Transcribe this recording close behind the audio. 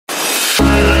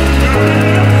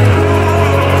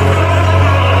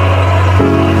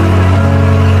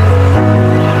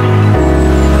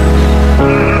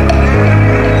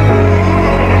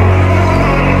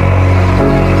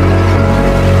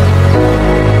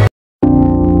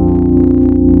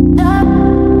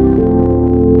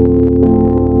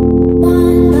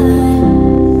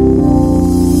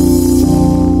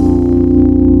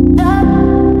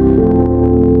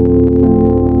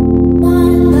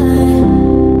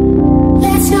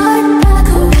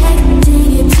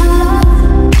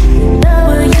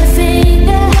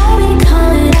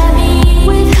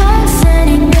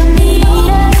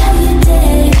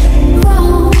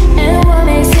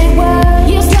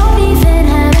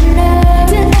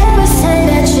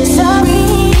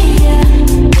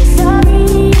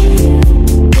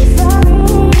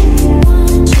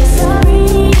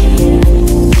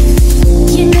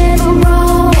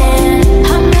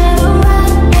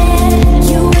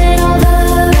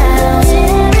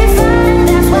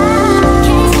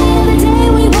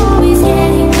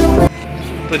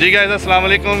जी guys अस्सलाम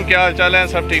वालेकुम, क्या हाल चाल है?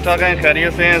 सब ठीक ठाक हैं,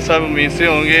 खैरियत से हैं सब, उम्मीद से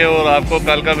होंगे। और आपको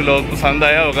कल का व्लॉग पसंद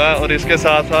आया होगा। और इसके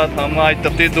साथ साथ हम आज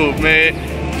तपती धूप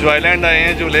में जॉयलैंड आए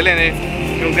हैं झूले लेने,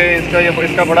 क्योंकि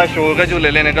इसका बड़ा शौक है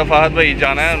झूले लेने का। फहद भाई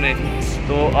जाना है उन्हें,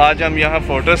 तो आज हम यहाँ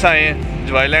फोर्ट्रेस आए हैं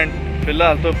जॉयलैंड।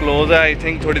 फ़िलहाल तो क्लोज़ है, आई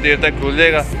थिंक थोड़ी देर तक खुल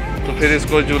जाएगा, तो फिर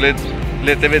इसको झूले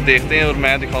लेते हुए देखते हैं और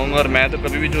मैं दिखाऊंगा। और मैं तो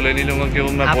कभी भी झूले नहीं लूँगा,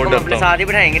 क्योंकि मैं बहुत डरता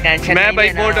हूँ। मैं भाई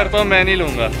बहुत डरता हूँ, मैं नहीं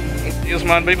लूँगा।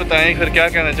 उस्मान भाई बताएं फिर क्या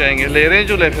कहना चाहेंगे? ले रहे हैं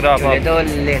झूले फिर आप? तो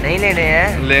लेने ही लेने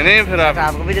हैं। लेने हैं फिर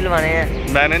आपको भी दिलवाने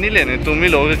हैं? मैंने नहीं लेने, तुम ही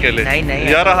लोग अकेले। नहीं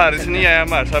यार हारिस नहीं आया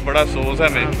हमारे साथ, बड़ा अफसोस है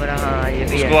हमें,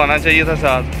 उसको आना चाहिए था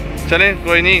साथ। चलें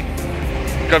कोई नहीं,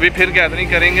 कभी फिर गैदरिंग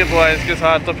करेंगे बॉयज़ के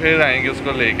साथ, तो फिर आएंगे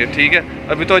उसको लेके, ठीक है।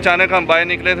 अभी तो अचानक हम बाहर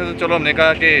निकले थे, तो चलो हमने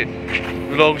कहा कि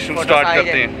व्लॉग स्टार्ट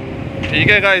करते हैं,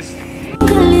 ठीक है गाइस।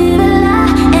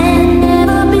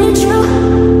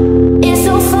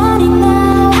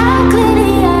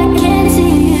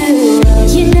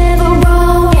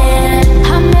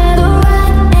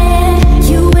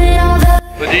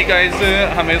 गाइस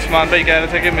हमें उस्मान भाई कह रहे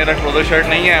थे कि मेरा ट्राउज़र शर्ट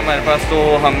नहीं है हमारे पास, तो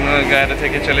हम कह रहे थे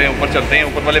कि चले ऊपर चलते हैं,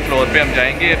 ऊपर वाले फ्लोर पे हम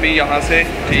जाएंगे अभी यहाँ से,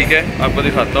 ठीक है। आपको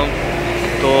दिखाता हूँ।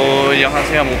 तो यहाँ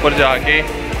से हम ऊपर जाके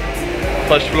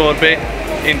फर्स्ट फ्लोर पे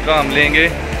इनका हम लेंगे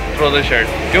ट्राउज़र शर्ट।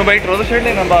 क्यों भाई ट्राउज़र शर्ट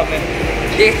लेना बाप ने?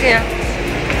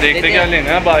 देखते क्या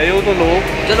लेना है, भाई हो तो लो।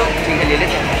 चलो ठीक है, ले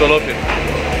लेते हैं। चलो फिर।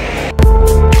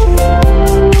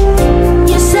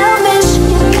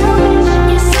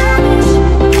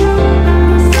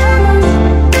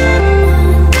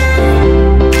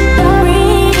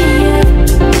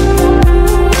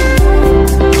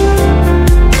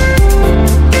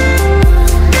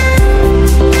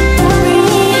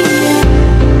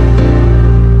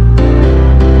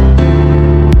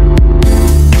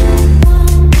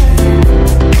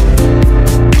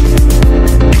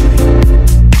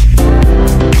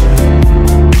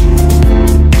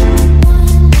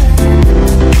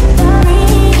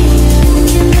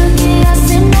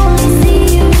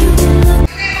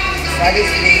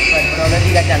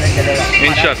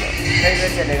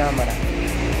 चलेगा हमारा।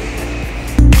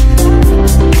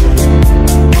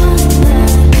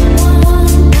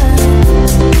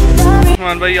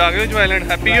 उस्मान भाई आ गए जॉयलैंड,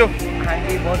 हैप्पी हो? हाँ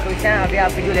जी बहुत खुश हैं। अभी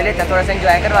आप वीडियो ले लेते हैं, थोड़ा सा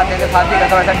एंजॉय करवाते हैं, साथ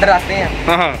ही थोड़ा सा डराते हैं।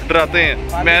 हाँ डराते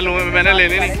हैं। मैंने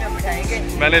लेने नहीं,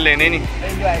 मैंने लेने नहीं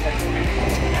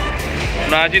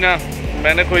ना जी ना,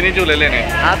 मैंने कोई नहीं झूले लेने।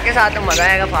 आपके साथ तो मजा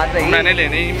आएगा फहद भाई। मैंने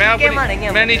लेने ही,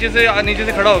 मैं नीचे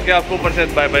से खड़ा होकर आपको ऊपर से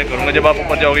बाय बाय करूंगा। जब आप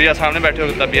ऊपर जाओगे या सामने बैठे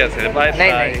होगे तभी ऐसे बाय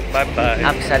बाय बाय बाय।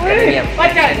 आपके साथ करेंगे हम।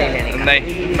 नहीं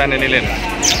मैंने नहीं लेना।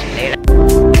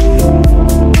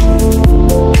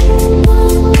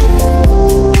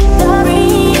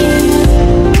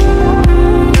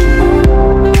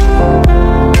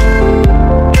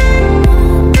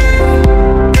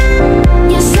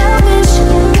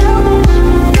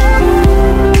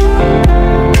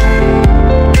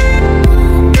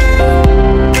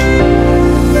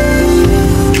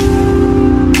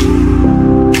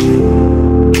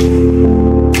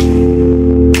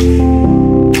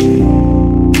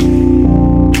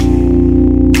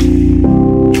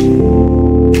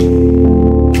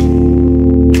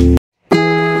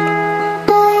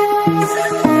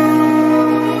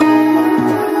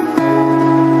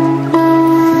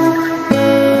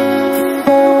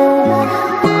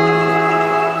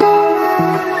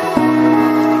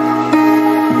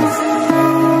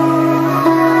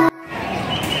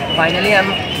 फाइनली हम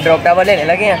ड्रॉप टावर लेने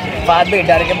लगे हैं। फहद भाई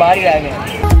डर के बाहर ही रह गए।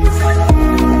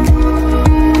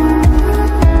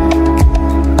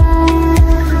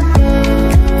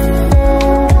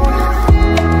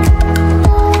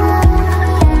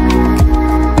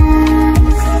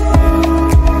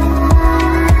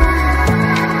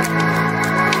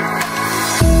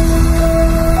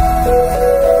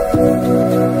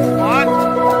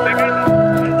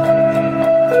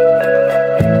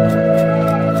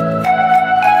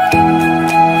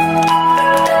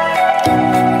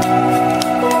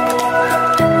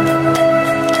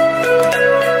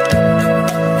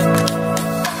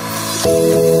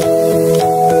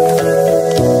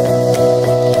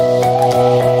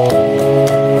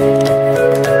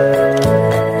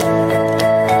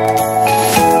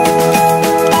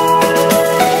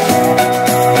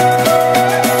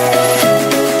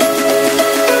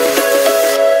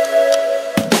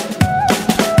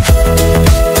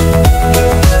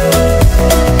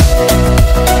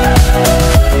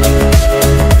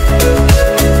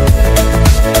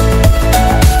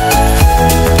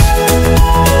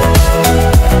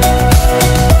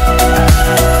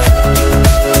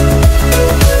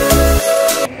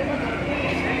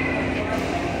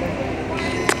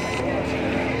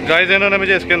 गाइस इन्होंने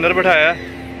मुझे इसके अंदर बिठाया,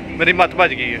 मेरी मत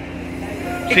भज गई है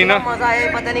सीना। मजा आया,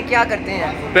 पता नहीं क्या करते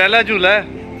हैं। पहला झूला है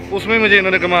उसमें मुझे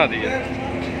इन्होंने घुमा दिया।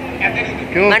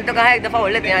 क्यों? मैंने तो कहा एक दफ़ा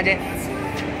और लेते हैं आज।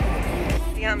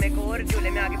 हम एक और झूले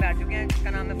में आगे बैठ चुके हैं जिसका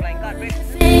नाम है फ्लाइंग कारपेट।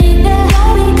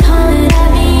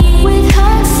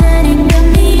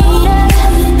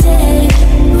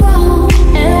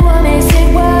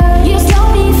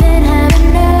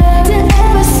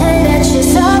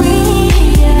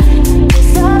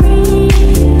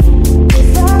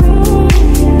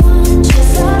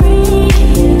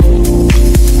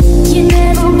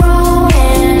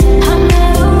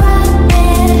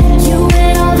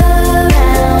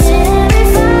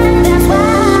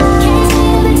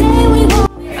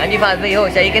 फहद भाई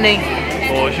होश आई कि नहीं?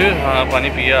 होश? हाँ पानी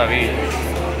पिया अभी।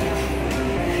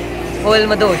 फुल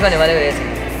मदहोश होने वाले हुए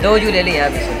थे। 2 झूले लिए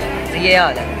अभी से, ये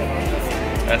हाल है।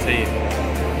 ऐसे ही।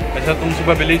 अच्छा तुम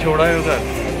सुबह बिल्ली छोड़ा है उधर?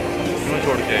 क्यों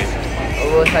छोड़ के आई?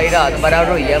 वो सारी रात बराबर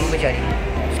रोई है वो बेचारी।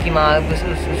 उसकी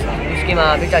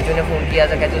माँ भी चाचू ने फ़ोन किया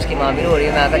था, कहते उसकी माँ भी रो रही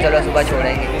है। मैं कहा चलो सुबह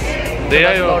छोड़ेंगे। दे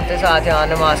आए हो? लौटते साथ यहाँ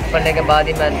नमाज पढ़ने के बाद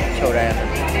ही मैं छोड़ा है।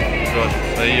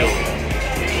 सही हो,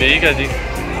 ठीक है जी।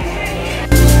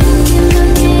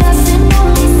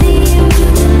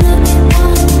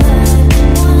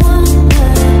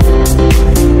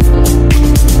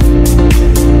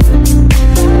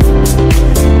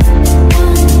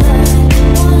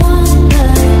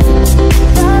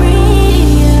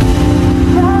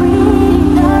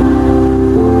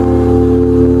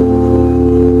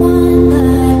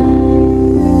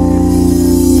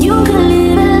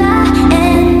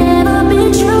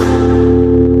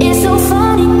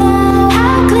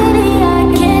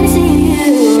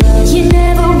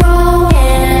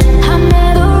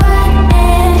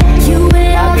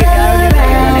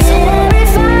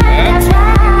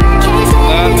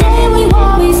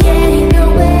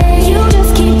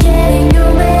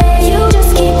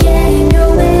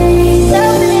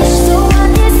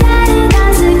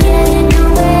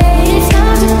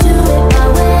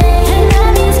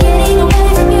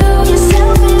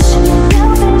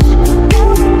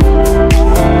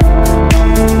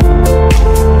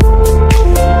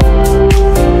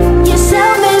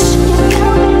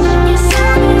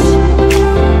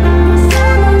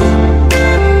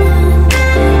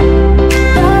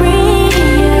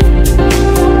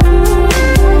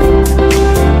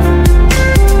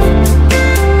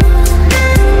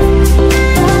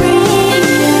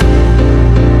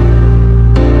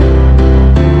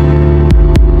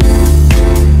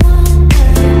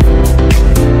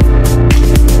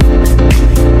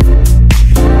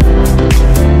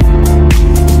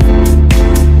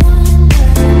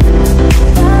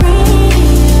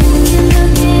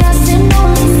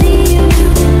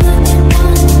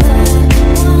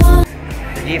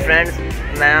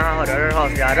 मैं हॉरर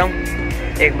हाउस जा रहा हूँ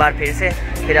एक बार फिर से,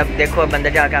 फिर अब देखो अब अंदर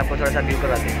जाके आपको थोड़ा सा व्यू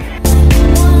करवाते हैं।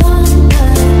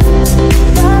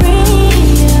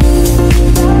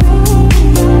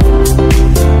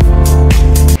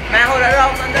 मैं हॉरर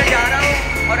हाउस अंदर जा रहा हूँ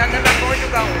और अंदर मैं पहुँच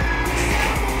चुका हूँ।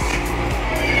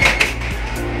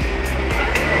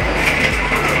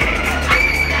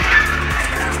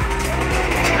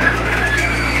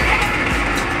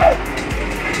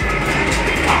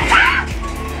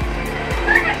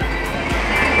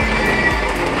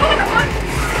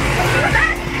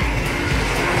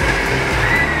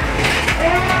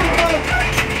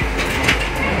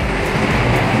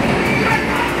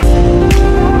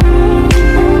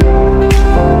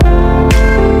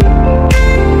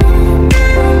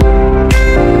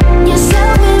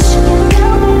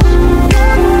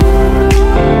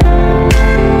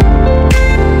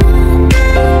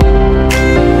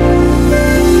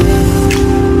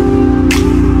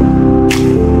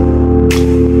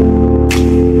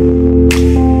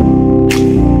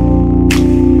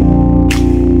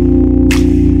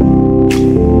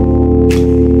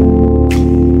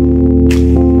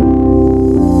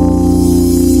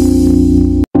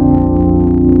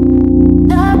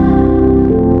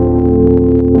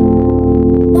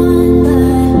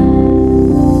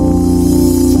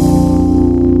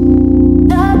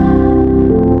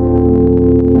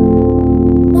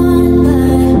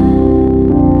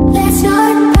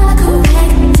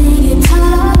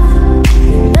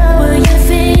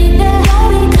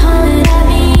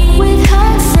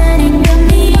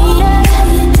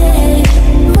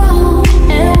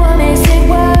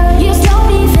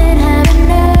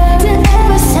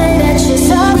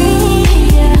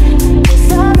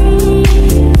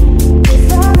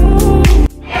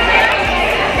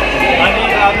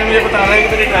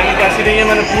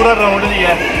 मैंने पूरा राउंड लिया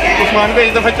है, उस्मान भाई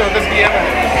इस दफ़ा चौकस किया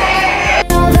मैंने।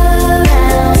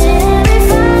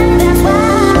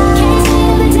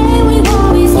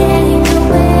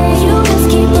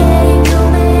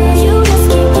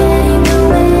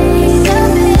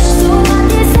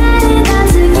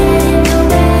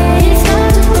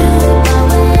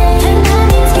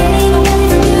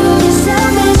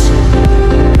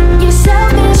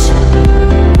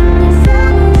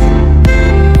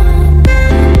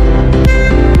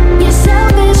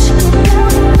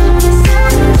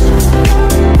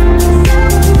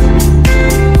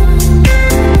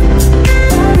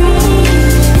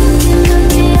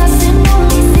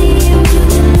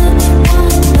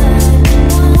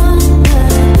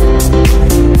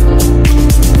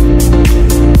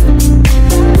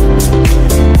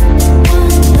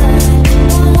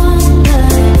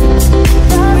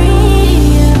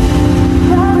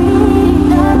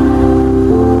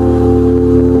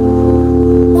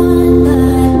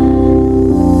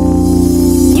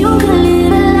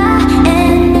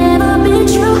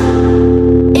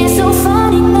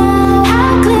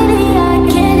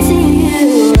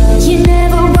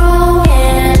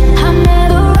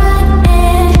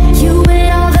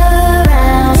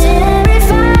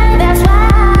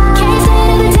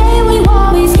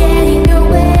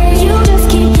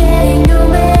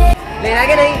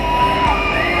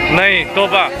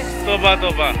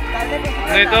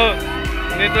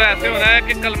 ऐसे होना है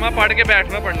कि कलमा पढ़ के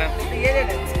बैठना पड़ना।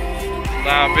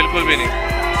 हाँ बिल्कुल भी नहीं,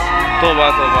 तौबा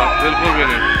तौबा, बिल्कुल भी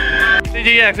नहीं।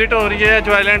 जी एग्जिट हो रही है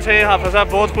जॉयलैंड से। हाफिज साहब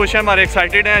बहुत खुश हैं, हमारे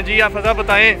एक्साइटेड हैं। जी हाफिज साहब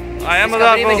बताएं, आया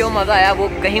मज़ा आपको? जो मज़ा आया वो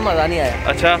कहीं मज़ा नहीं आया।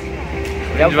 अच्छा,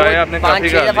 एंजॉय आपने काफी कर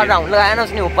लिया। 5-6 दफा राउंड लगाया ना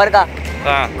उसने ऊपर का।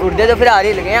 हाँ, उड़ते तो फिर आ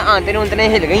रही लगे हैं, आंते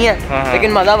हिल गई हैं,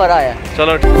 लेकिन मज़ा बड़ा आया।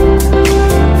 चलो